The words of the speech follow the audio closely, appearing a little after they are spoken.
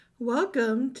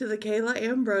Welcome to the Kayla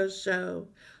Ambrose Show.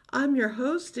 I'm your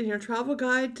host and your travel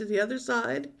guide to the other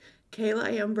side,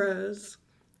 Kayla Ambrose.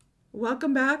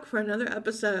 Welcome back for another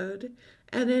episode.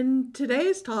 And in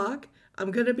today's talk, I'm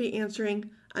going to be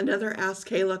answering another Ask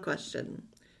Kayla question.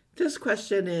 This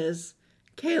question is,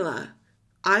 Kayla,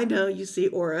 I know you see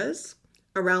auras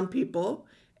around people,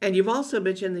 and you've also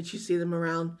mentioned that you see them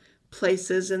around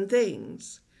places and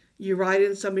things. You write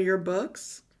in some of your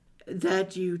books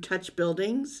that you touch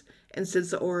buildings and sense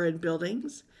the aura in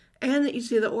buildings, and that you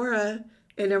see the aura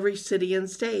in every city and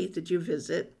state that you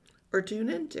visit or tune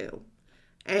into.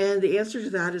 And the answer to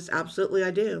that is absolutely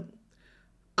I do.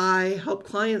 I help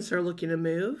clients who are looking to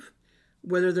move,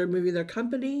 whether they're moving their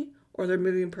company or they're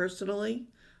moving personally.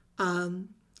 I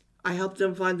help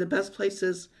them find the best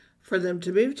places for them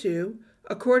to move to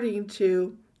according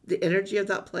to the energy of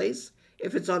that place,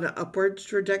 if it's on an upward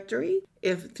trajectory,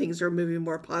 if things are moving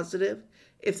more positive,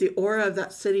 if the aura of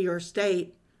that city or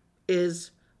state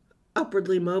is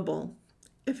upwardly mobile,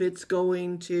 if it's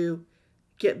going to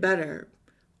get better,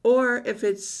 or if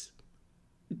it's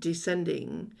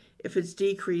descending, if it's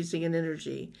decreasing in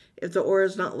energy, if the aura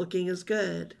is not looking as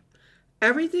good.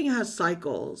 Everything has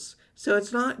cycles, so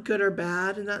it's not good or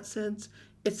bad in that sense.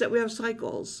 It's that we have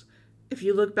cycles. If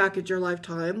you look back at your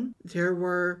lifetime, there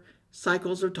were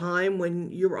cycles of time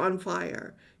when you were on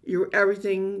fire.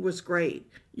 Everything was great.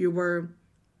 You were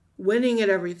winning at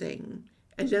everything.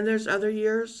 And then there's other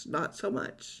years, not so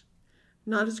much.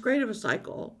 Not as great of a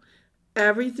cycle.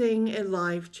 Everything in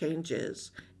life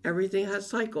changes. Everything has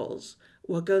cycles.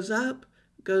 What goes up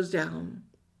goes down.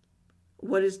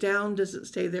 What is down doesn't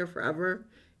stay there forever.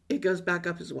 It goes back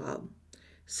up as well.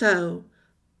 So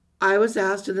I was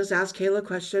asked in this Ask Kayla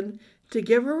question to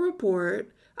give a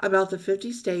report about the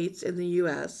 50 states in the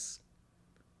U.S.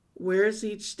 Where is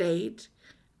each state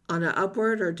on an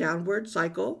upward or downward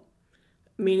cycle,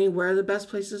 meaning where are the best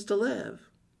places to live?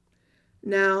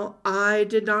 Now, I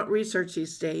did not research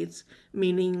these states,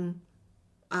 meaning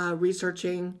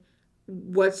researching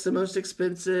what's the most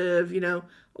expensive,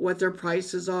 what their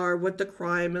prices are, what the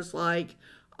crime is like,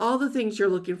 all the things you're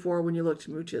looking for when you look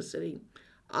to move to a city.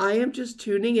 I am just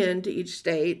tuning in to each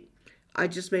state. I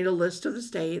just made a list of the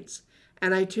states,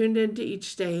 and I tuned into each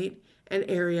state and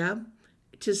area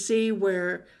to see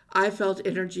where I felt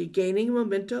energy gaining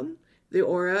momentum, the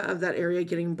aura of that area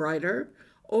getting brighter,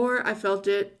 or I felt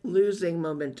it losing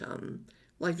momentum,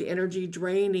 like the energy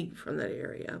draining from that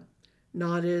area,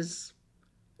 not as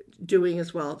doing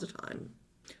as well at the time.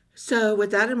 So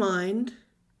with that in mind,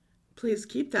 please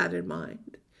keep that in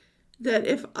mind, that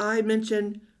if I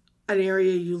mention an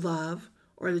area you love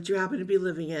or that you happen to be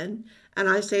living in, and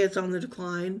I say it's on the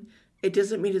decline, it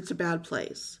doesn't mean it's a bad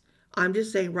place. I'm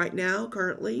just saying right now,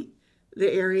 currently,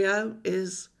 the area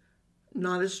is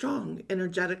not as strong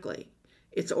energetically.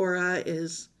 Its aura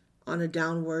is on a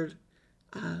downward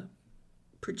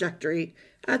trajectory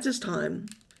at this time.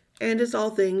 And as all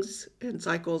things in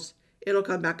cycles, it'll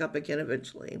come back up again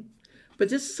eventually. But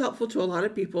this is helpful to a lot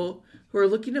of people who are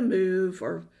looking to move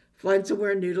or find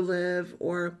somewhere new to live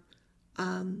or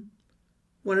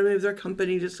want to move their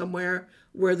company to somewhere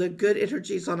where the good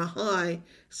energy is on a high,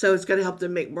 so it's going to help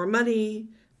them make more money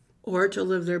or to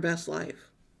live their best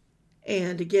life.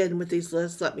 And again, with these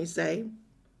lists, let me say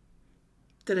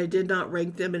that I did not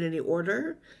rank them in any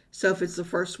order. So if it's the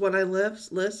first one I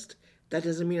list, that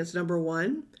doesn't mean it's number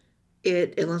one,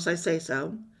 unless I say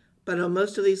so. But on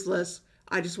most of these lists,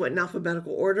 I just went in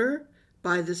alphabetical order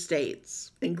by the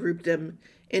states and grouped them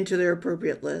into their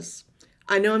appropriate lists.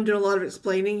 I know I'm doing a lot of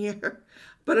explaining here,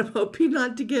 but I'm hoping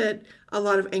not to get a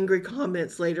lot of angry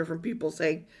comments later from people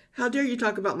saying, how dare you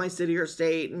talk about my city or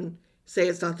state and say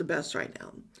it's not the best right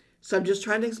now. So I'm just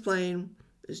trying to explain,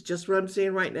 it's just what I'm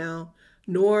seeing right now,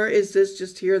 nor is this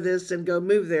just hear this and go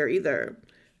move there either.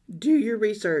 Do your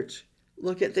research.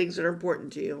 Look at things that are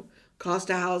important to you. Cost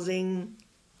of housing,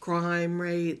 crime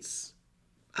rates,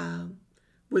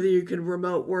 whether you can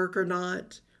remote work or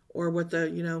not, or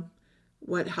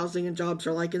what housing and jobs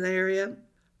are like in the area.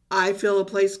 I feel a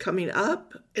place coming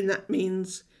up, and that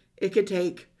means it could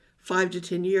take 5 to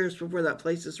 10 years before that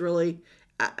place is really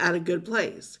at a good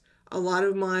place. A lot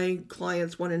of my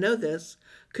clients want to know this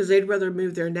because they'd rather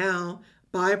move there now,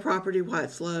 buy a property while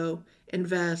it's low,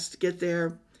 invest, get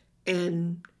there,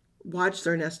 and watch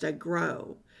their nest egg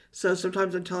grow. So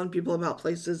sometimes I'm telling people about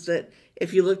places that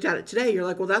if you looked at it today, you're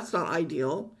like, well, that's not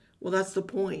ideal. Well, that's the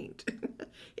point.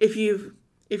 If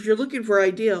you're looking for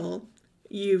ideal,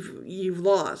 you've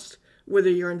lost, whether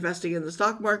you're investing in the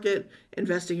stock market,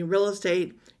 investing in real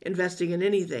estate, investing in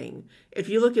anything. If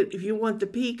you want the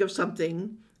peak of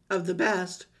something of the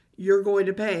best, you're going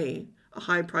to pay a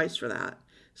high price for that.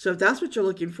 So if that's what you're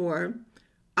looking for,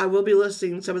 I will be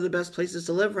listing some of the best places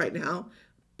to live right now,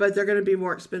 but they're going to be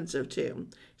more expensive too.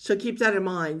 So keep that in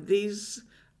mind. These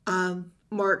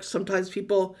marks, sometimes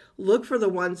people look for the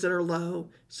ones that are low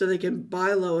so they can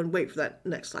buy low and wait for that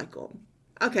next cycle.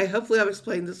 Okay, hopefully I've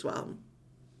explained this well.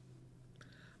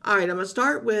 All right, I'm going to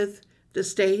start with the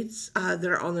states that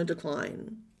are on the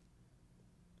decline.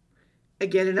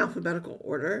 Again, in alphabetical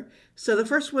order. So the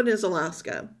first one is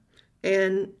Alaska.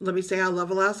 And let me say, I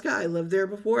love Alaska. I lived there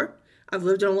before. I've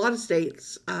lived in a lot of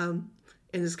states in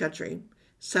this country.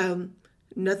 So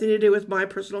nothing to do with my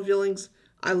personal feelings.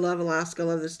 I love Alaska,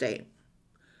 love the state.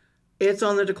 It's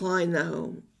on the decline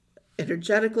though.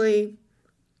 Energetically,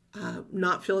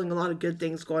 not feeling a lot of good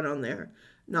things going on there.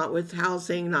 Not with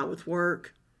housing, not with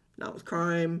work, not with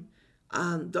crime.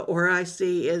 The aura I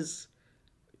see is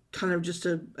kind of just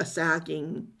a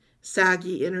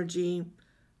saggy energy.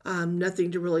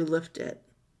 Nothing to really lift it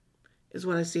is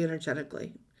what I see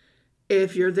energetically.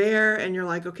 If you're there and you're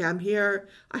like, okay, I'm here,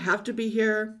 I have to be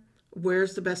here,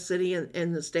 where's the best city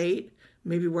in the state?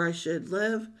 Maybe where I should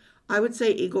live? I would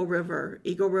say Eagle River.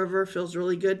 Eagle River feels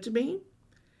really good to me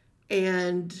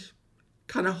and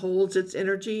kind of holds its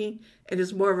energy and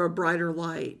is more of a brighter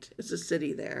light. It's a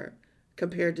city there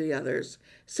compared to the others.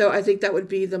 So I think that would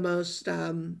be the most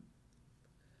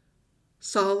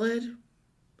solid,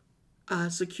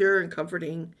 secure, and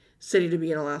comforting city to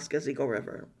be in Alaska is Eagle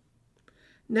River.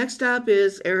 Next up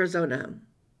is Arizona.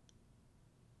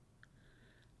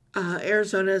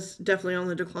 Arizona is definitely on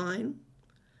the decline.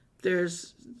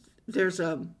 There's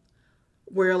a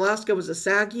where Alaska was a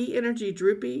saggy energy,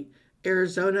 droopy.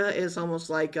 Arizona is almost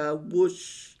like a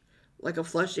whoosh, like a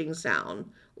flushing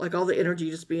sound, like all the energy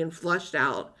just being flushed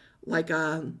out, like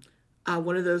one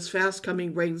of those fast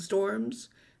coming rainstorms.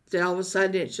 That all of a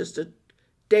sudden it's just a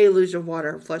deluge of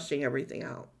water flushing everything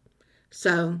out.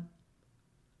 So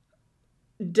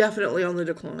definitely on the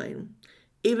decline.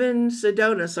 Even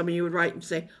Sedona, some of you would write and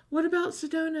say, what about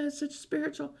Sedona? It's such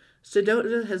spiritual.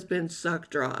 Sedona has been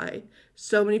sucked dry.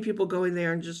 So many people going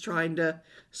there and just trying to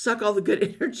suck all the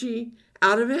good energy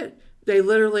out of it. They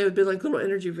literally have been like little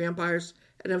energy vampires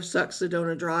and have sucked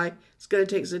Sedona dry. It's going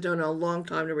to take Sedona a long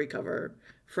time to recover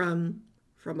from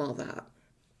all that.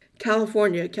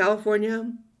 California,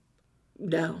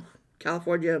 no.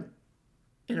 California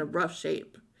in a rough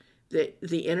shape.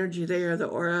 The energy there, the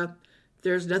aura,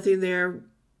 there's nothing there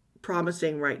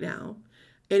promising right now.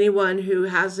 Anyone who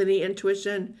has any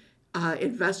intuition,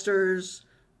 investors,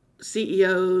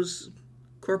 CEOs,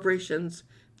 corporations,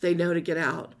 they know to get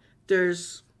out.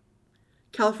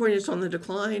 California's on the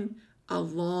decline, a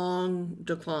long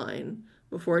decline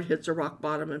before it hits a rock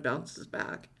bottom and bounces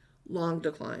back. Long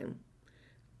decline.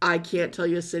 I can't tell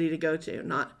you a city to go to.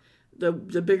 Not the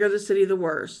bigger the city, the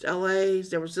worse. LA,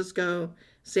 San Francisco,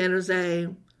 San Jose,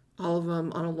 all of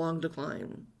them on a long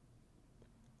decline.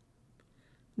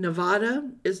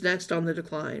 Nevada is next on the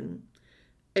decline.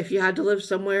 If you had to live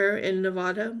somewhere in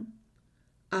Nevada,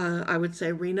 I would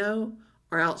say Reno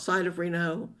or outside of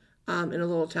Reno in a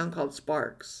little town called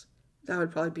Sparks. That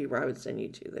would probably be where I would send you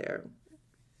to there.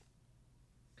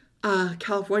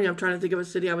 California, I'm trying to think of a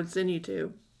city I would send you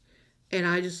to. And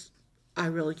I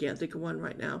really can't think of one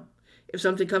right now. If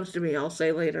something comes to me, I'll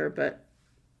say later, but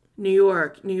New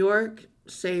York,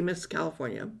 same as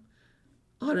California.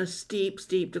 On a steep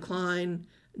decline,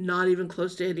 not even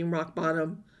close to hitting rock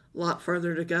bottom, a lot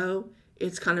further to go.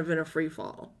 It's kind of in a free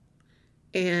fall.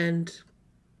 And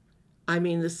I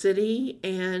mean the city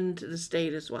and the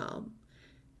state as well.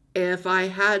 If I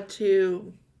had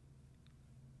to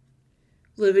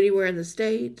live anywhere in the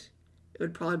state, it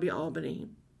would probably be Albany.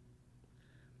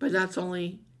 But that's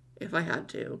only if I had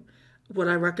to. What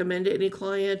I recommend to any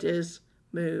client is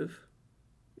move,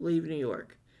 leave New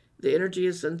York. The energy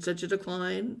is in such a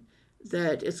decline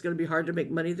that it's going to be hard to make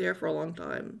money there for a long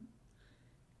time.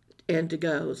 And to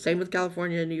go. Same with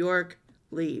California and New York,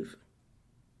 leave.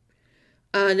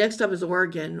 Next up is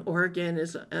Oregon. Oregon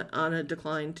is on a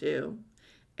decline too.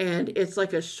 And it's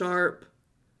like a sharp,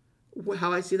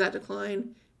 how I see that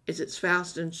decline is it's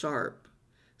fast and sharp.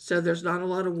 So there's not a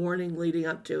lot of warning leading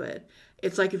up to it.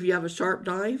 It's like if you have a sharp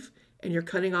knife and you're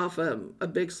cutting off a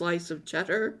big slice of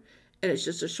cheddar and it's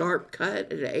just a sharp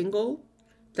cut at an angle,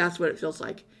 that's what it feels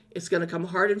like. It's going to come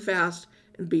hard and fast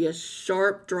and be a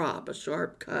sharp drop, a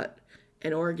sharp cut.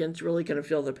 And Oregon's really going to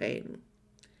feel the pain.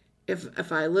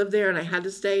 If I lived there and I had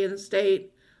to stay in the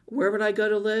state, where would I go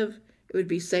to live? It would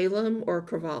be Salem or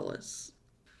Corvallis.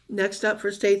 Next up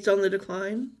for states on the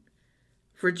decline,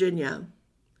 Virginia.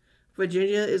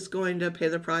 Virginia is going to pay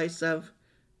the price of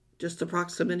just the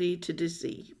proximity to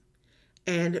D.C.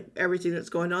 and everything that's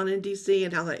going on in D.C.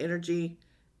 and how that energy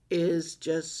is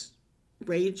just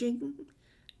raging,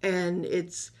 and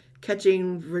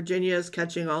Virginia's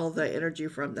catching all the energy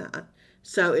from that.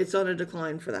 So it's on a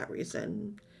decline for that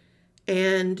reason.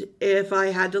 And if I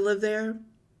had to live there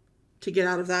to get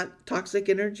out of that toxic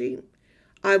energy,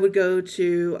 I would go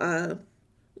to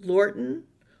Lorton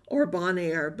or Bon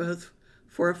Air, both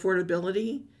for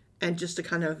affordability and just to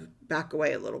kind of back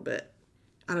away a little bit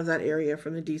out of that area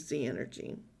from the DC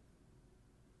energy.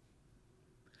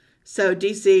 So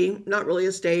DC, not really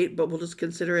a state, but we'll just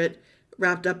consider it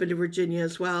wrapped up into Virginia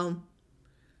as well.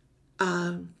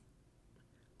 On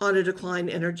a decline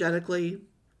energetically,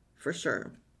 for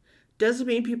sure. Doesn't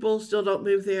mean people still don't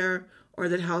move there or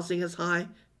that housing is high.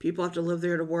 People have to live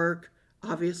there to work,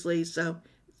 obviously, so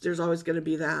there's always going to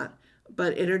be that.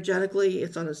 But energetically,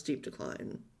 it's on a steep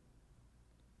decline.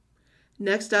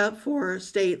 Next up for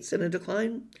states in a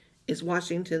decline is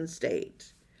Washington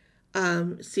State.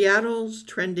 Seattle's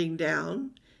trending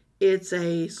down. It's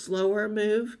a slower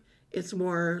move. It's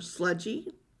more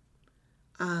sludgy.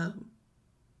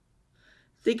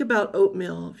 Think about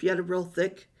oatmeal. If you had a real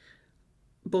thick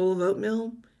bowl of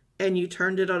oatmeal and you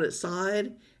turned it on its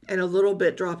side and a little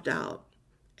bit dropped out,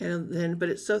 but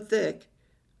it's so thick,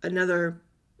 another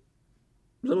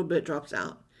little bit drops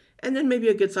out, and then maybe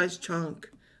a good sized chunk,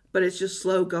 but it's just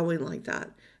slow going like that.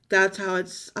 That's how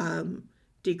it's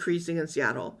decreasing in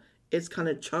Seattle. It's kind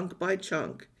of chunk by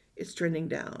chunk. It's trending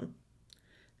down.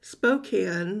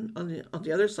 Spokane, on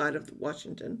the other side of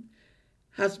Washington,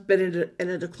 has been in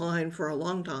a decline for a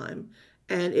long time,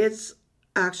 and it's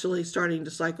actually starting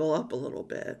to cycle up a little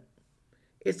bit.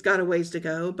 It's got a ways to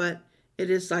go, but it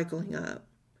is cycling up.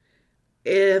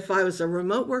 If I was a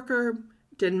remote worker,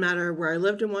 didn't matter where I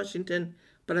lived in Washington,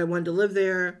 but I wanted to live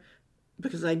there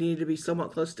because I needed to be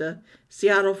somewhat close to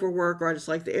Seattle for work, or I just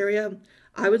like the area,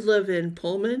 I would live in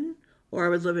Pullman or I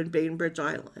would live in Bainbridge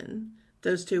Island.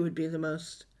 Those two would be the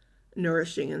most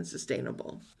nourishing and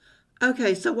sustainable.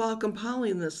 Okay, so while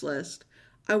compiling this list,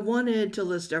 I wanted to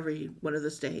list every one of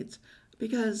the states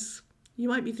because you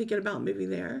might be thinking about moving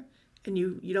there and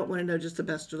you don't want to know just the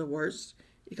best or the worst.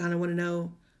 You kind of want to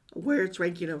know where it's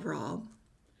ranking overall.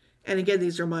 And again,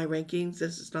 these are my rankings.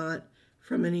 This is not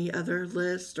from any other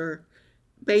list or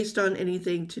based on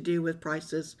anything to do with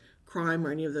prices, crime,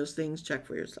 or any of those things. Check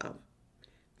for yourself.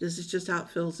 This is just how it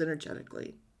feels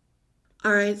energetically.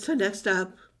 All right, so next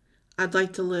up, I'd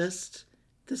like to list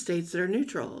the states that are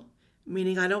neutral,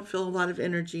 meaning I don't feel a lot of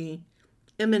energy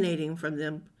emanating from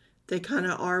them. They kind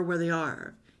of are where they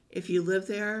are. If you live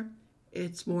there,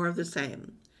 it's more of the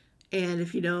same. And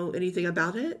if you know anything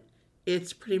about it,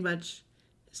 it's pretty much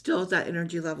still at that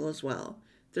energy level as well.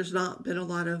 There's not been a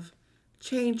lot of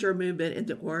change or movement in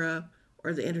the aura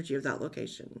or the energy of that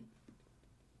location.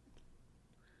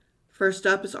 First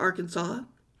up is Arkansas.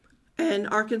 And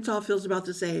Arkansas feels about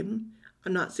the same.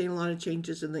 I'm not seeing a lot of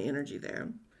changes in the energy there.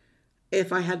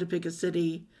 If I had to pick a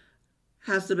city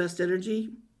has the best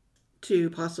energy to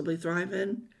possibly thrive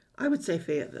in, I would say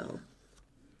Fayetteville.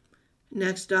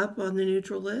 Next up on the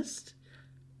neutral list,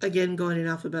 again going in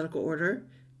alphabetical order,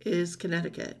 is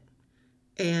Connecticut.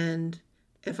 And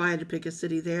if I had to pick a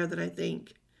city there that I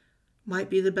think might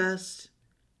be the best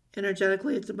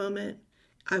energetically at the moment,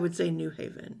 I would say New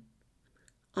Haven.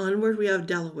 Onward we have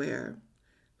Delaware.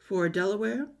 For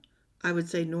Delaware, I would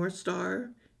say North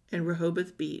Star and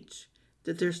Rehoboth Beach,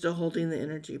 that they're still holding the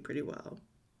energy pretty well.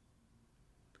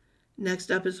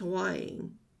 Next up is Hawaii.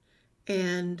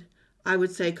 And I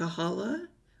would say Kahala,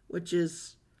 which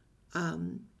is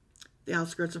the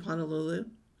outskirts of Honolulu,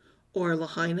 or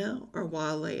Lahaina or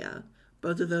Wailea.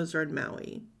 Both of those are in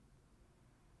Maui.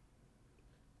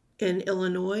 In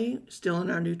Illinois, still on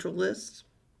our neutral list,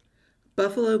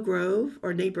 Buffalo Grove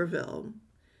or Naperville.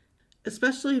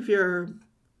 Especially if you're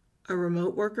a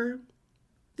remote worker,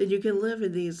 then you can live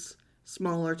in these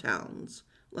smaller towns,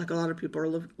 like a lot of people are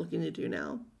looking to do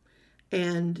now,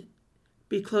 and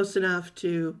be close enough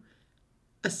to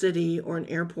a city or an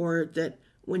airport that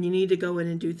when you need to go in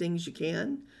and do things, you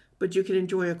can, but you can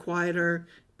enjoy a quieter,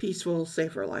 peaceful,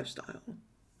 safer lifestyle.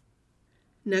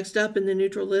 Next up in the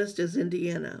neutral list is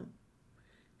Indiana.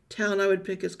 Town I would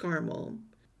pick is Carmel.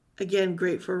 Again,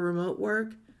 great for remote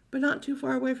work, but not too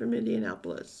far away from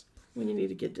Indianapolis when you need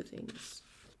to get to things.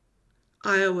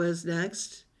 Iowa is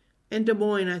next, and Des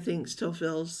Moines, I think, still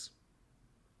feels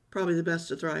probably the best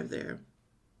to thrive there.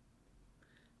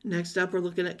 Next up, we're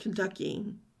looking at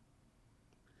Kentucky.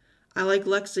 I like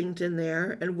Lexington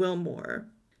there and Wilmore.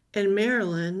 In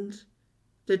Maryland,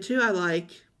 the two I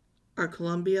like are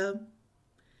Columbia,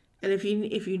 and if you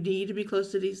need to be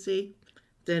close to DC,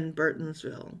 then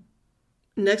Burtonsville.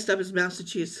 Next up is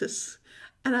Massachusetts,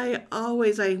 and I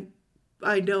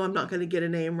I know I'm not going to get a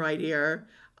name right here.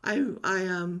 I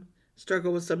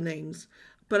struggle with some names,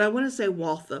 but I want to say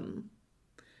Waltham.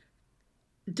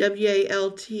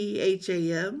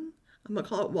 Waltham. I'm gonna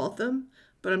call it Waltham,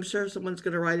 but I'm sure someone's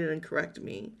gonna write it and correct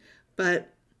me.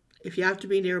 But if you have to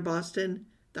be near Boston,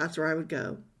 that's where I would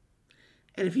go.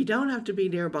 And if you don't have to be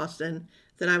near Boston,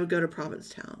 then I would go to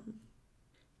Provincetown.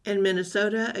 In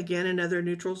Minnesota, again another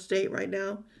neutral state right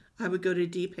now, I would go to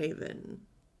Deep Haven.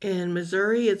 In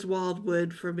Missouri, it's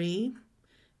Wildwood for me.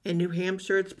 In New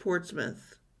Hampshire, it's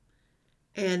Portsmouth.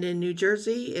 And in New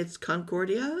Jersey, it's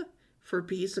Concordia for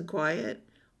peace and quiet.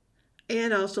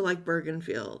 And also like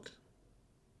Bergenfield.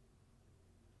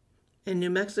 In New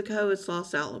Mexico, it's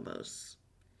Los Alamos.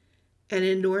 And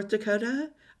in North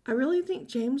Dakota, I really think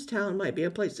Jamestown might be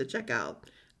a place to check out.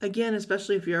 Again,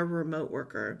 especially if you're a remote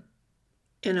worker.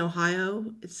 In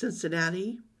Ohio, it's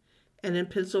Cincinnati. And in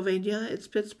Pennsylvania, it's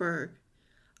Pittsburgh.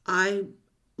 I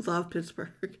love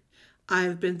Pittsburgh.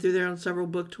 I've been through there on several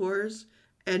book tours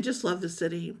and just love the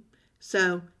city.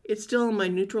 So it's still on my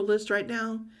neutral list right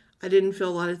now. I didn't feel a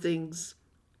lot of things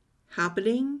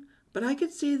happening, but I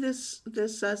could see this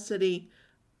city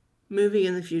moving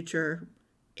in the future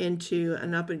into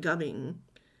an up and coming.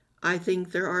 I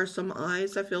think there are some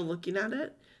eyes, I feel, looking at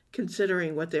it,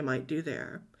 considering what they might do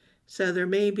there. So there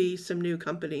may be some new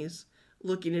companies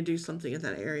looking to do something in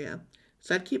that area.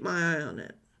 So I'd keep my eye on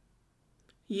it.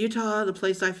 Utah, the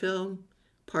place I feel,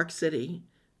 Park City.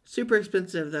 Super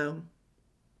expensive though.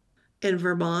 In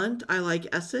Vermont, I like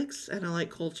Essex and I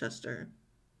like Colchester.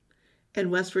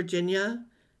 In West Virginia,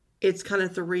 it's kind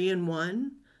of 3 in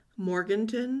 1.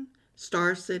 Morganton,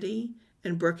 Star City,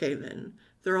 and Brookhaven.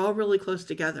 They're all really close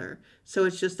together. So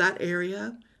it's just that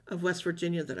area of West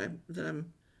Virginia that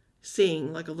I'm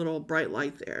seeing like a little bright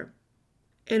light there.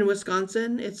 In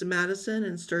Wisconsin, it's Madison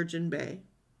and Sturgeon Bay.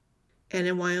 And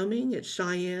in Wyoming, it's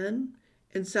Cheyenne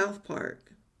and South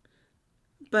Park.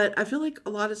 But I feel like a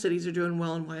lot of cities are doing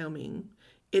well in Wyoming.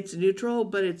 It's neutral,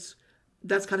 but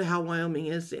that's kind of how Wyoming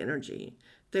is, the energy.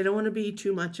 They don't want to be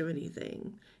too much of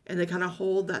anything. And they kind of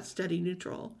hold that steady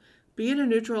neutral. Being a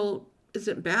neutral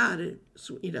isn't bad.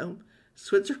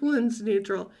 Switzerland's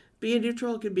neutral. Being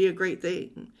neutral can be a great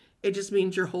thing. It just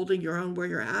means you're holding your own where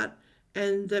you're at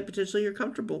and that potentially you're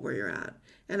comfortable where you're at.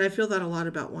 And I feel that a lot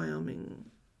about Wyoming.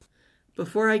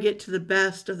 Before I get to the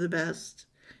best of the best,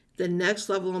 the next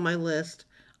level on my list,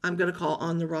 I'm going to call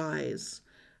On the Rise.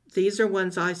 These are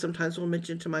ones I sometimes will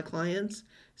mention to my clients.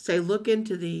 Say, look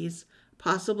into these,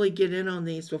 possibly get in on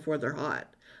these before they're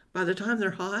hot. By the time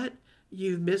they're hot,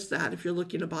 you've missed that if you're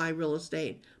looking to buy real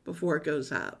estate before it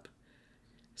goes up.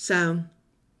 So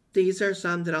these are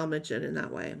some that I'll mention in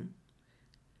that way.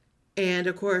 And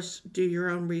of course, do your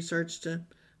own research to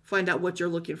find out what you're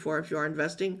looking for if you are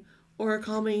investing, or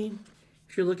call me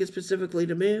if you're looking specifically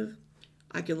to move.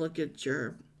 I can look at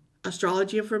your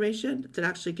astrology information that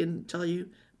actually can tell you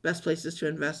best places to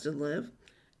invest and live,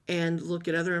 and look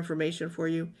at other information for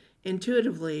you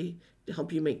intuitively to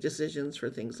help you make decisions for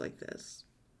things like this.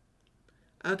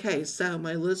 Okay, so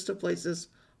my list of places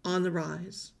on the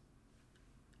rise.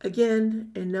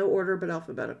 Again, in no order but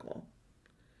alphabetical.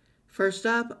 First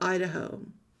up, Idaho.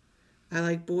 I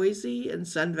like Boise and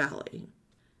Sun Valley.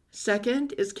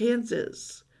 Second is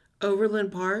Kansas,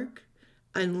 Overland Park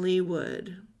and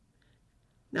Leawood.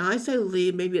 Now I say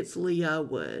Lee, maybe it's Leah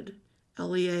Wood,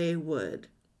 Lea Wood.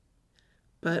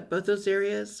 But both those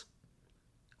areas,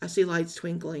 I see lights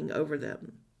twinkling over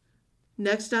them.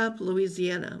 Next up,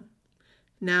 Louisiana.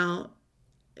 Now,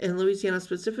 in Louisiana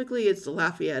specifically, it's the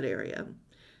Lafayette area.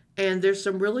 And there's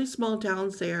some really small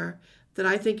towns there that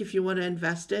I think if you want to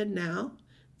invest in now,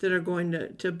 that are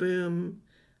going to boom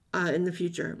in the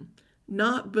future.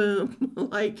 Not boom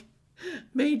like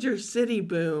major city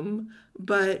boom,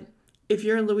 but if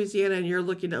you're in Louisiana and you're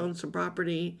looking to own some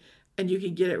property and you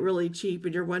can get it really cheap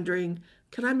and you're wondering,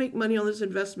 can I make money on this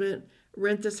investment,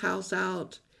 rent this house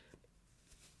out,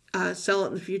 sell it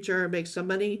in the future and make some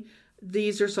money?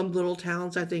 These are some little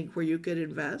towns, I think, where you could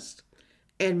invest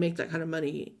and make that kind of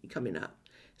money coming up.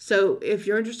 So if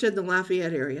you're interested in the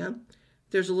Lafayette area,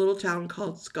 there's a little town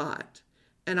called Scott,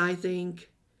 and I think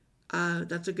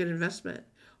that's a good investment.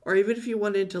 Or even if you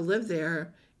wanted to live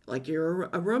there, like you're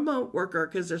a remote worker,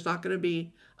 because there's not going to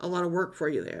be a lot of work for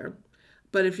you there.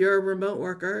 But if you're a remote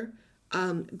worker,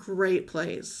 great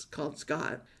place called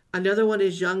Scott. Another one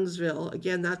is Youngsville.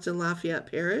 Again, that's in Lafayette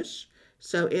Parish.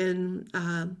 So in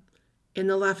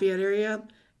the Lafayette area,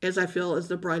 as I feel is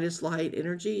the brightest light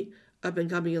energy up and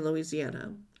coming in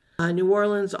Louisiana. New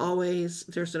Orleans, always,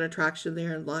 there's an attraction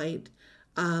there in light.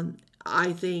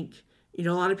 I think, a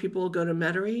lot of people go to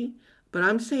Metairie, but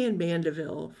I'm saying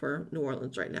Mandeville for New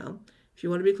Orleans right now. if you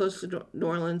want to be close to New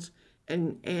Orleans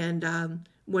and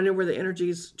wondering where the energy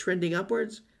is trending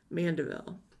upwards,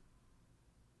 Mandeville.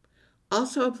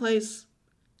 Also a place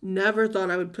never thought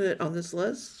I would put on this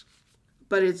list,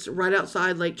 but it's right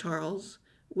outside Lake Charles,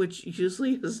 which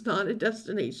usually is not a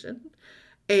destination.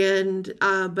 And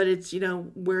but it's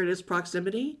where it is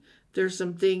proximity. There's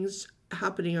some things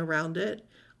happening around it,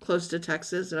 close to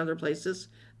Texas and other places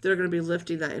that are going to be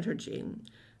lifting that energy.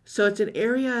 So it's an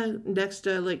area next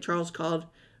to Lake Charles called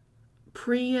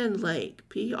Prien Lake,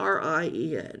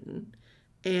 Prien,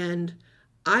 and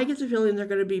I get the feeling they're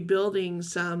going to be building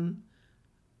some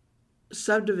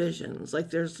subdivisions.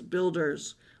 Like there's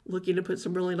builders looking to put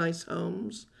some really nice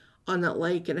homes on that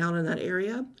lake and out in that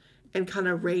area, and kind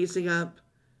of raising up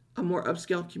a more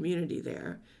upscale community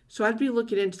there. So I'd be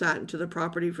looking into that, into the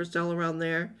property for sale around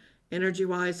there. Energy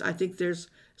wise, I think there's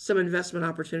some investment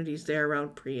opportunities there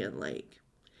around Prien Lake.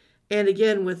 And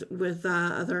again, with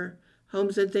other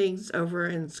homes and things over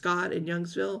in Scott and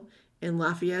Youngsville and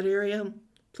Lafayette area,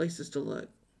 places to look.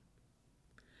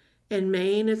 In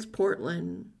Maine, it's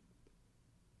Portland.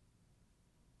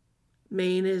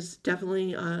 Maine is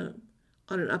definitely on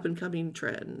an up-and-coming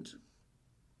trend.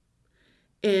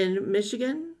 In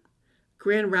Michigan,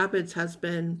 Grand Rapids has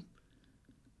been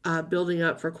building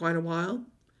up for quite a while,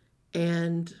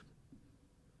 and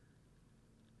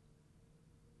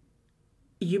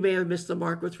you may have missed the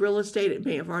mark with real estate. It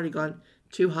may have already gone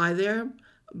too high there,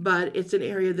 but it's an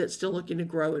area that's still looking to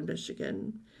grow in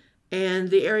Michigan.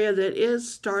 And the area that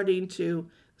is starting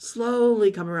to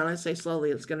slowly come around, I say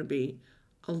slowly, it's going to be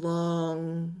a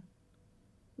long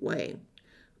way.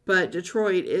 But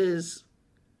Detroit is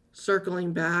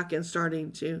circling back and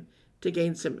starting to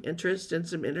gain some interest and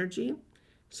some energy.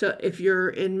 So if you're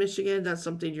in Michigan, that's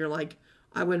something you're like,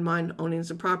 I wouldn't mind owning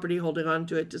some property, holding on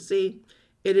to it to see.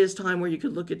 It is time where you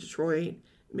could look at Detroit,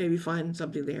 maybe find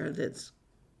something there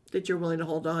that you're willing to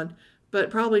hold on,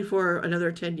 but probably for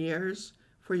another 10 years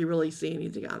before you really see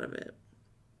anything out of it.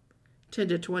 10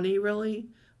 to 20 really,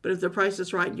 but if the price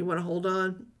is right and you want to hold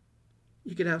on,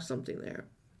 you could have something there.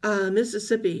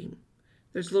 Mississippi,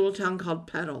 there's a little town called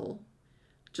Petal,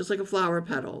 just like a flower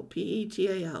petal,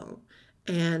 Petal,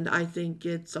 and I think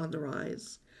it's on the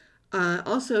rise.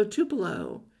 Also,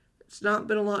 Tupelo. It's not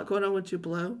been a lot going on with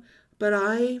Tupelo, but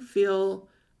I feel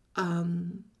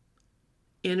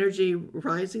energy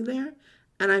rising there.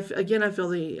 And I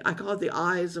feel I call it the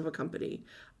eyes of a company.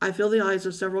 I feel the eyes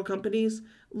of several companies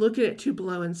looking at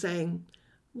Tupelo and saying,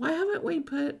 why haven't we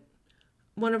put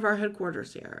one of our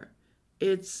headquarters here?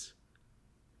 It's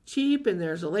cheap and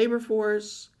there's a labor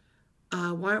force.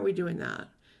 Why aren't we doing that?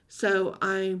 So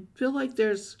I feel like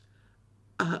there's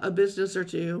a business or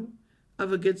two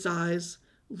of a good size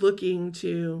looking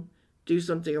to do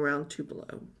something around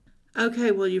Tupelo.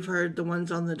 Okay, well, you've heard the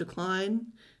ones on the decline,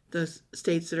 the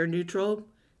states that are neutral,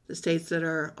 the states that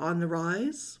are on the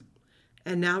rise.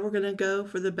 And now we're going to go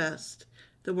for the best.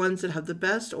 The ones that have the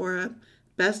best aura,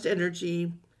 best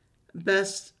energy,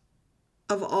 best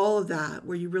of all of that,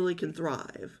 where you really can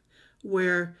thrive,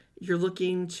 where you're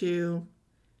looking to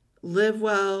live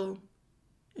well,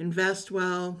 invest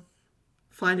well,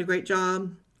 find a great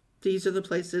job. These are the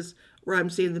places where I'm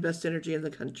seeing the best energy in the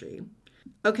country.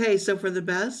 Okay, so for the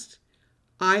best,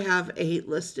 I have 8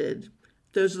 listed.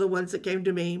 Those are the ones that came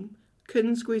to me.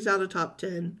 Couldn't squeeze out a top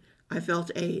 10. I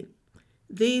felt 8.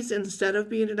 These, instead of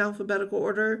being in alphabetical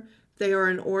order, they are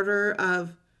in order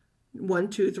of 1,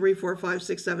 2, 3, 4, 5,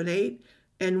 6, 7, 8,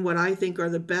 and what I think are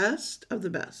the best of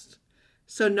the best.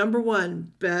 So number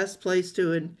 1, best place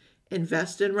to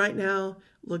invest in right now,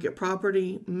 look at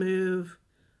property, move,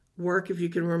 work if you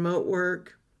can remote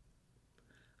work,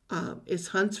 is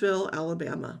Huntsville,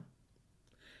 Alabama.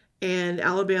 And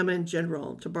Alabama in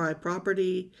general, to buy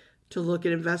property, to look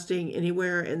at investing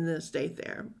anywhere in the state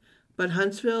there. But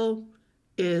Huntsville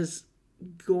is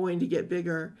going to get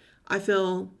bigger. I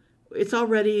feel it's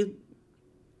already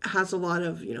has a lot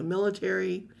of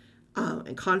military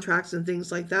and contracts and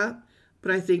things like that,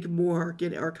 but I think more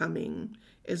are coming,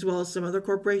 as well as some other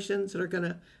corporations that are going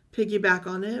to piggyback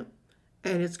on it,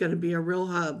 and it's going to be a real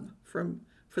hub for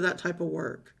that type of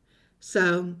work.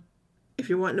 So if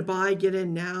you're wanting to buy, get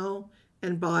in now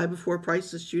and buy before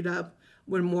prices shoot up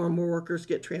when more and more workers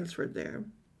get transferred there.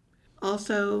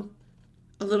 Also,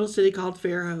 a little city called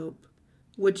Fairhope,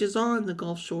 which is on the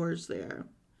Gulf Shores there.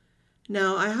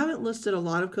 Now, I haven't listed a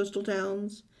lot of coastal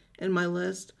towns in my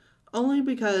list, only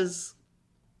because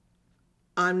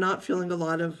I'm not feeling a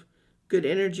lot of good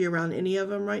energy around any of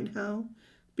them right now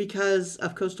because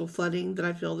of coastal flooding that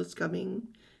I feel that's coming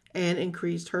and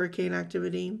increased hurricane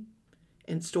activity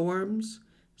and storms.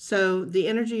 So the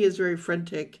energy is very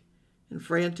frantic.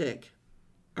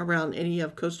 around any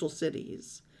of coastal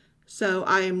cities. So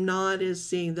I am not as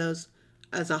seeing those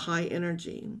as a high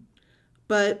energy.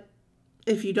 But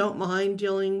if you don't mind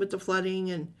dealing with the flooding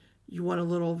and you want a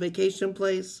little vacation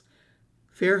place,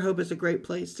 Fairhope is a great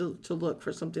place to look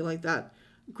for something like that.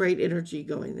 Great energy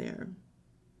going there.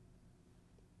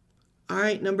 All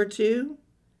right, number 2,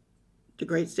 the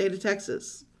great state of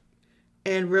Texas.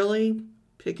 And really,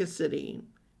 pick a city.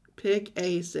 Pick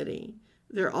a city.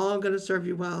 They're all going to serve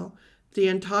you well. The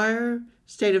entire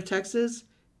state of Texas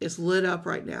is lit up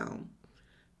right now.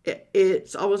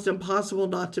 It's almost impossible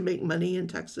not to make money in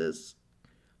Texas.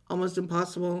 Almost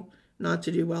impossible not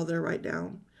to do well there right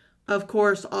now. Of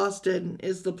course, Austin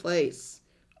is the place.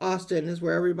 Austin is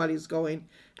where everybody's going.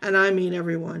 And I mean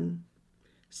everyone.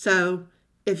 So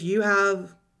if you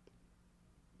have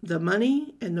the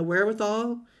money and the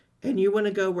wherewithal and you want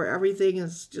to go where everything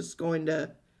is just going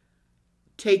to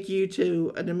take you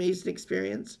to an amazing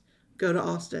experience, go to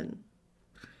Austin.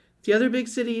 The other big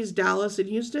cities, Dallas and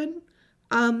Houston,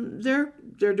 they're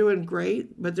doing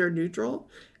great, but they're neutral.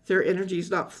 Their energy's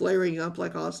not flaring up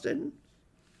like Austin,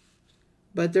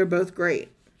 but they're both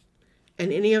great.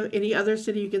 And any other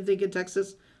city you can think in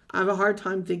Texas, I have a hard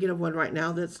time thinking of one right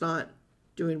now that's not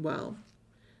doing well.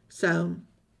 So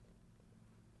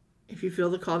if you feel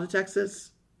the call to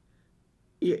Texas,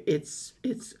 it's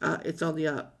on the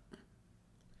up.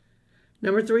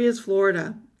 Number 3 is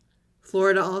Florida.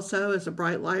 Florida also is a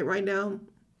bright light right now.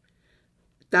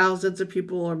 Thousands of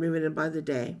people are moving in by the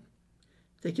day.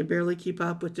 They can barely keep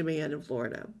up with demand in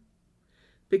Florida.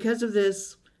 Because of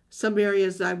this, some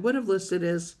areas that I would have listed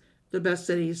as the best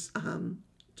cities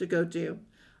to go to,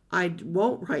 I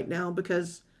won't right now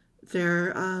because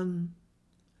they're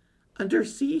under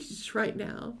siege right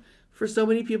now. For so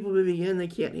many people moving in, they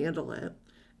can't handle it.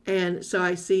 And so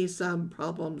I see some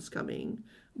problems coming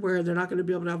where they're not going to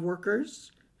be able to have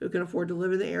workers who can afford to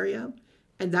live in the area.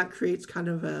 And that creates kind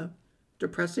of a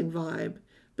depressing vibe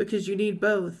because you need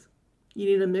both. You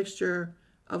need a mixture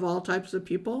of all types of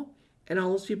people, and all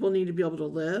those people need to be able to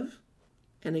live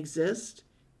and exist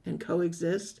and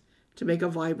coexist to make a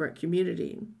vibrant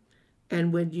community.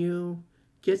 And when you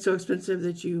get so expensive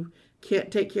that you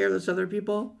can't take care of those other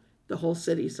people, the whole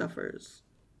city suffers.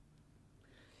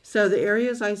 So the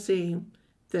areas I see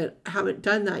that haven't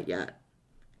done that yet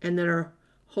and that are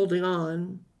holding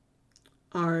on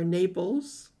are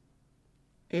Naples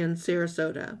and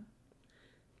Sarasota.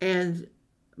 And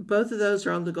both of those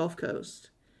are on the Gulf Coast.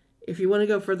 If you want to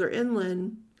go further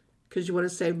inland because you want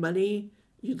to save money,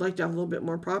 you'd like to have a little bit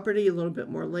more property, a little bit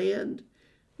more land,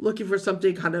 looking for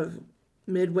something kind of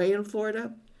midway in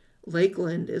Florida,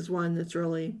 Lakeland is one that's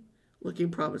really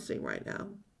looking promising right now.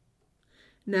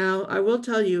 Now, I will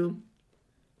tell you,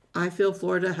 I feel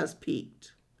Florida has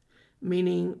peaked,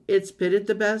 meaning it's been at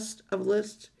the best of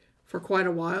list for quite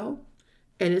a while,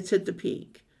 and it's hit the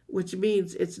peak, which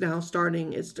means it's now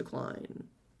starting its decline.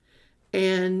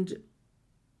 And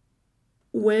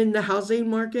when the housing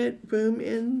market boom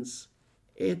ends,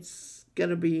 it's going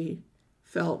to be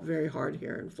felt very hard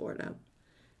here in Florida.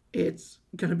 It's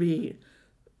going to be,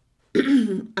 I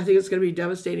think it's going to be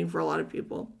devastating for a lot of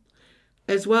people.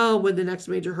 As well, when the next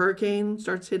major hurricane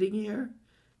starts hitting here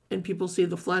and people see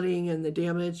the flooding and the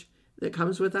damage that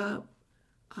comes with that,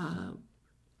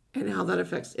 and how that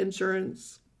affects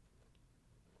insurance,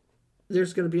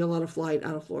 there's going to be a lot of flight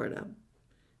out of Florida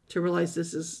to realize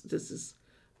this is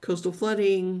coastal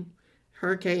flooding,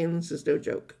 hurricanes is no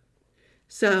joke.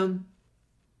 So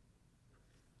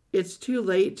it's too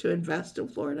late to invest in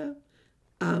Florida,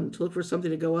 to look for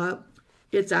something to go up.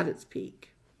 It's at its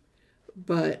peak.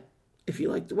 But if you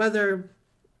like the weather,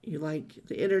 you like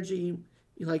the energy,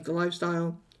 you like the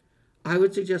lifestyle, I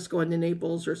would suggest going to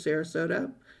Naples or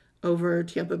Sarasota over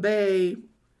Tampa Bay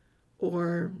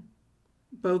or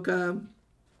Boca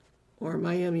or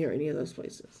Miami or any of those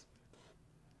places.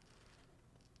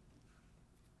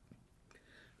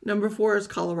 Number 4 is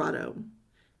Colorado.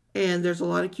 And there's a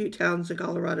lot of cute towns in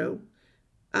Colorado.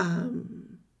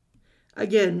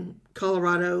 Again,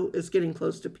 Colorado is getting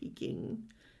close to peaking.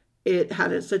 It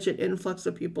had such an influx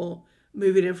of people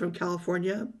moving in from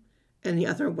California and the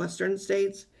other western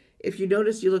states. If you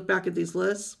notice, you look back at these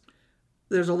lists,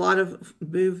 there's a lot of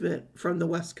movement from the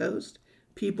West Coast,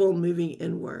 people moving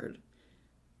inward.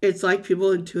 It's like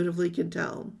people intuitively can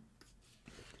tell.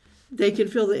 They can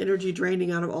feel the energy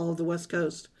draining out of all of the West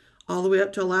Coast, all the way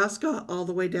up to Alaska, all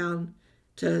the way down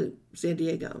to San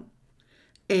Diego.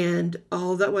 And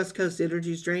all of that West Coast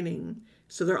energy is draining.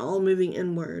 So they're all moving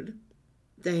inward.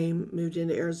 They moved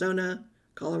into Arizona,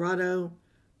 Colorado,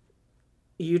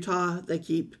 Utah.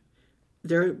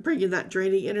 They're bringing that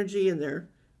draining energy and they're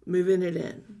moving it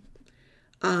in.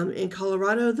 In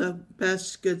Colorado, the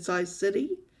best good-sized city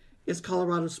is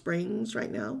Colorado Springs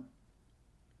right now.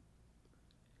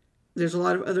 There's a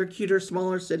lot of other cuter,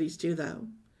 smaller cities too, though,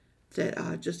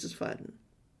 that just as fun.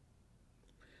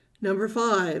 Number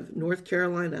 5, North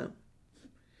Carolina.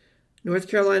 North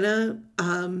Carolina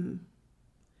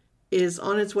is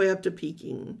on its way up to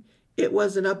peaking. It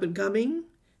was an up and coming,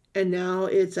 and now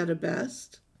it's at a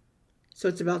best. So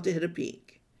it's about to hit a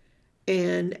peak.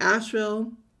 And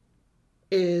Asheville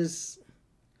is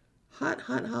hot,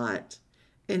 hot, hot.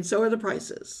 And so are the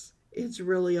prices. It's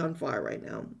really on fire right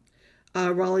now.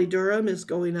 Raleigh-Durham is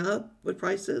going up with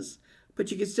prices,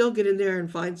 but you can still get in there and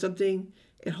find something.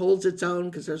 It holds its own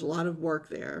because there's a lot of work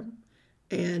there.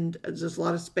 And there's a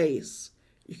lot of space.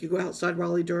 You could go outside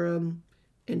Raleigh-Durham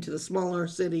into the smaller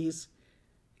cities.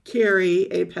 Cary,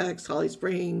 Apex, Holly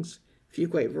Springs,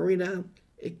 Fuquay Varina.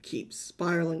 It keeps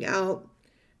spiraling out.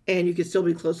 And you can still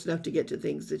be close enough to get to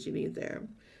things that you need there.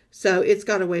 So it's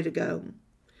got a way to go.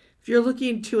 If you're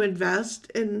looking to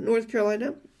invest in North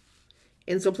Carolina,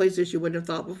 in some places you wouldn't have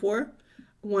thought before,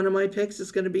 one of my picks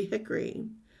is going to be Hickory.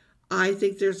 I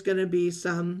think there's going to be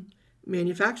some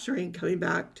manufacturing coming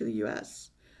back to the U.S.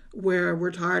 where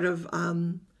we're tired of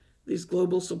these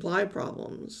global supply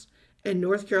problems. And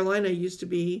North Carolina used to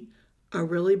be a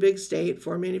really big state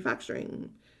for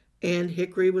manufacturing. And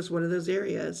Hickory was one of those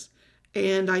areas.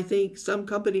 And I think some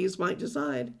companies might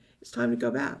decide it's time to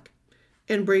go back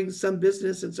and bring some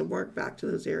business and some work back to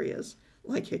those areas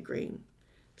like Hickory.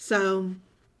 So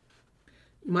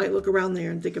you might look around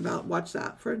there and think about, watch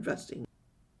that for investing.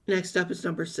 Next up is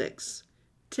number 6,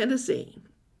 Tennessee.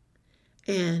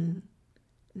 And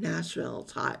Nashville.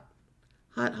 It's hot.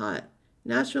 Hot, hot.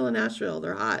 Nashville and Nashville,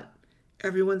 they're hot.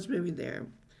 Everyone's moving there.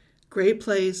 Great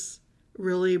place,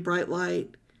 really bright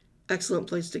light, excellent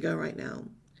place to go right now.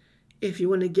 If you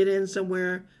want to get in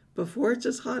somewhere before it's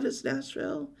as hot as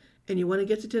Nashville and you want to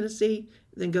get to Tennessee,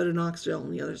 then go to Knoxville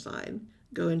on the other side.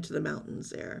 Go into the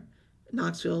mountains there.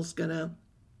 Knoxville's going to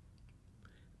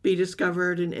be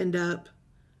discovered and end up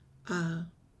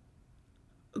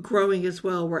growing as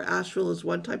well, where Asheville is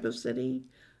one type of city.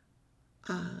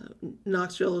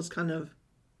 Knoxville is kind of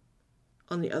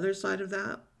on the other side of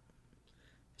that.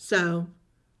 So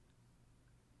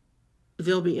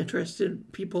they'll be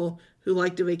interested, people who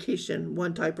like to vacation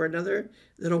one type or another,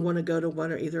 that'll want to go to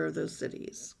one or either of those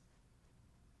cities.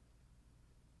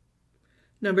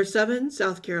 Number 7,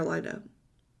 South Carolina.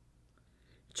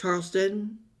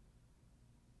 Charleston,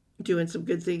 doing some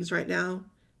good things right now,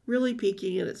 really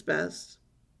peaking at its best.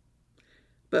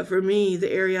 But for me,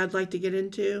 the area I'd like to get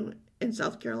into in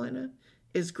South Carolina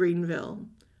is Greenville,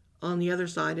 on the other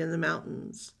side in the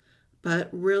mountains. But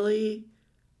really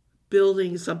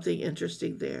building something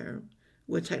interesting there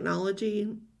with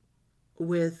technology,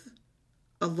 with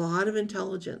a lot of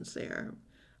intelligence there.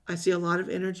 I see a lot of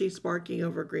energy sparking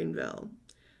over Greenville.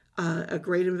 A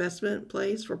great investment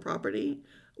place for property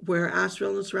where Asheville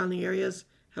and the surrounding areas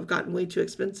have gotten way too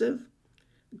expensive.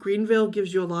 Greenville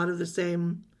gives you a lot of the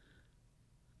same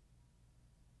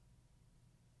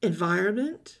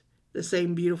environment, the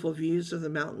same beautiful views of the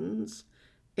mountains,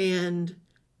 and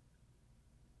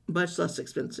much less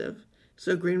expensive.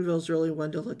 So Greenville's really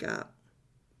one to look at.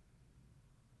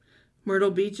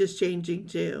 Myrtle Beach is changing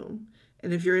too.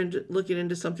 And if you're looking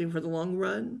into something for the long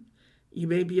run, you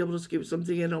may be able to scoop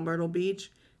something in on Myrtle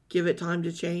Beach. Give it time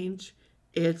to change.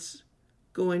 It's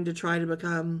going to try to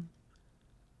become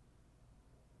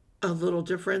a little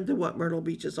different than what Myrtle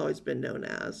Beach has always been known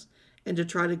as, and to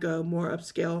try to go more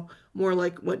upscale, more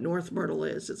like what North Myrtle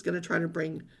is. It's going to try to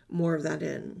bring more of that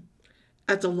in.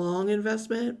 That's a long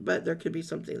investment, but there could be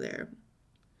something there.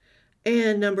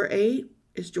 And number 8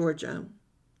 is Georgia.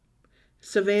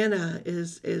 Savannah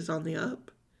is on the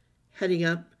up, heading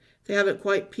up. They haven't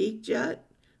quite peaked yet,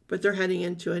 but they're heading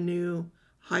into a new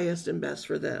highest and best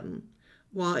for them.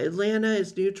 While Atlanta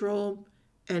is neutral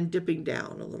and dipping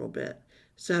down a little bit.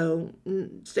 So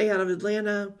stay out of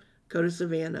Atlanta, go to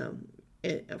Savannah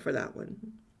for that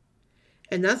one.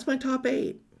 And that's my top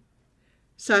 8.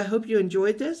 So I hope you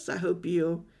enjoyed this. I hope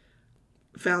you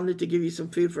found it to give you some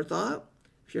food for thought.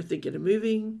 If you're thinking of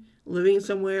moving, living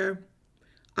somewhere.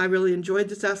 I really enjoyed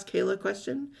this Ask Kayla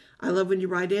question. I love when you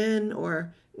write in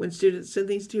or when students send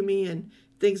these to me and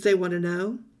things they want to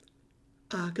know.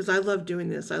 Because I love doing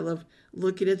this. I love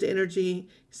looking at the energy,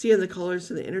 seeing the colors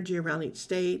and the energy around each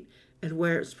state and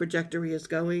where its trajectory is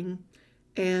going.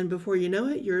 And before you know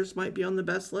it, yours might be on the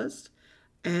best list.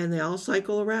 And they all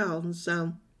cycle around.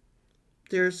 So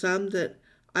there are some that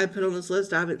I put on this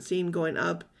list I haven't seen going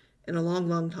up in a long,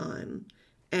 long time.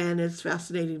 And it's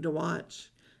fascinating to watch.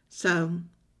 So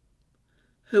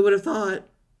who would have thought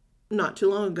not too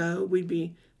long ago, we'd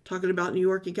be talking about New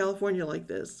York and California like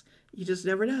this. You just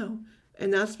never know.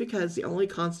 And that's because the only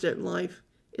constant in life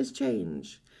is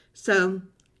change. So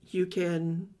you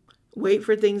can wait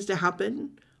for things to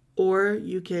happen, or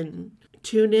you can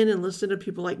tune in and listen to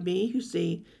people like me who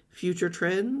see future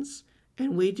trends.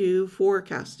 And we do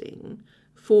forecasting.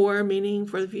 For meaning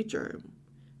for the future,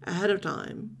 ahead of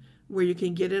time, where you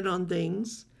can get in on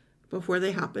things before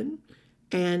they happen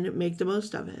and make the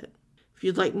most of it. If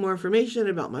you'd like more information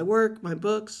about my work, my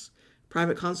books,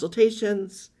 private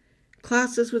consultations,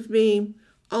 classes with me,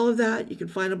 all of that you can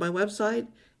find on my website,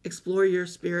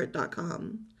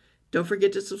 exploreyourspirit.com. Don't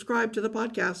forget to subscribe to the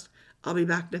podcast. I'll be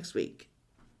back next week.